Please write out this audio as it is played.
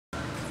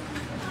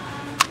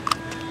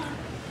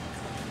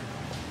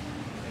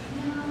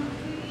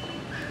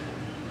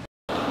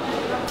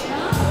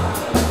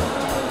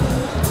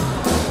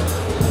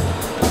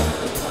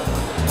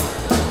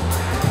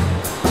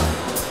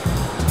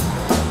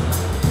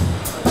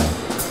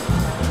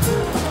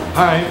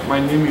Hi, my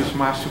name is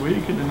Márcio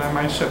Eiken and I'm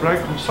a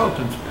Sebrae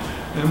consultant,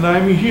 and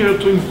I'm here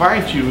to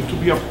invite you to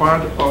be a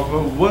part of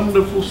a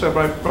wonderful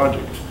Sebrae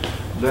project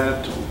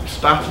that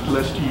started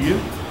last year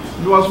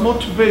and was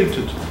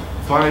motivated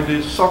by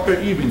the soccer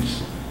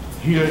events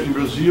here in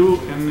Brazil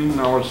and in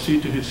our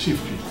city,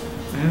 Recife.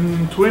 And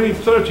in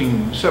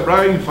 2013,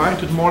 Sebrae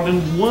invited more than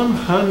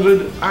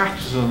 100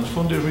 artisans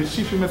from the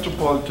Recife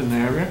metropolitan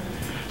area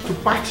to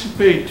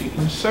participate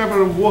in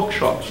several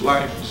workshops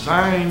like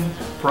design,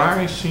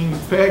 pricing,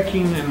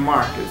 packing and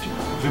marketing.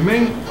 The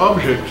main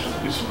object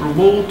is to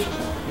promote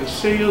the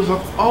sales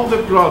of all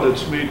the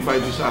products made by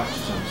these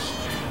artisans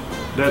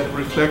that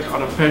reflect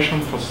our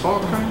passion for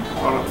soccer,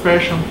 our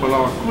passion for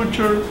our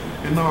culture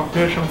and our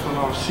passion for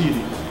our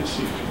city,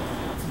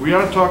 Recife. We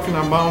are talking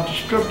about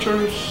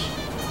sculptures,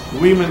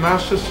 women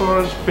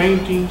accessories,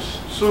 paintings,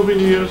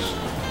 souvenirs.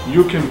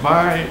 You can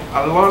buy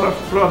a lot of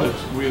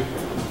products with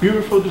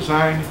beautiful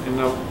design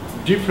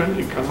and different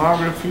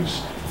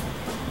iconographies.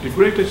 The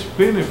greatest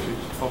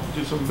benefit of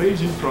this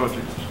amazing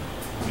project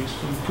is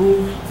to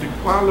improve the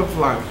quality of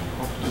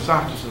life of these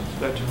artisans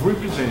that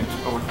represent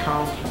our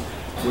country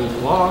with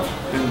love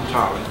and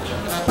talent.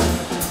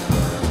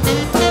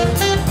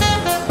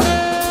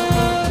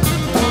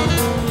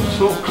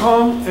 So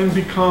come and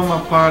become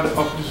a part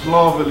of this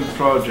lovely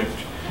project.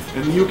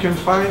 And you can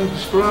find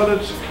these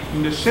products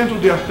in the Centro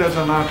de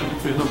Artesanato de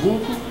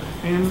Pernambuco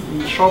and in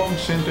the shopping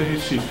center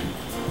Recife.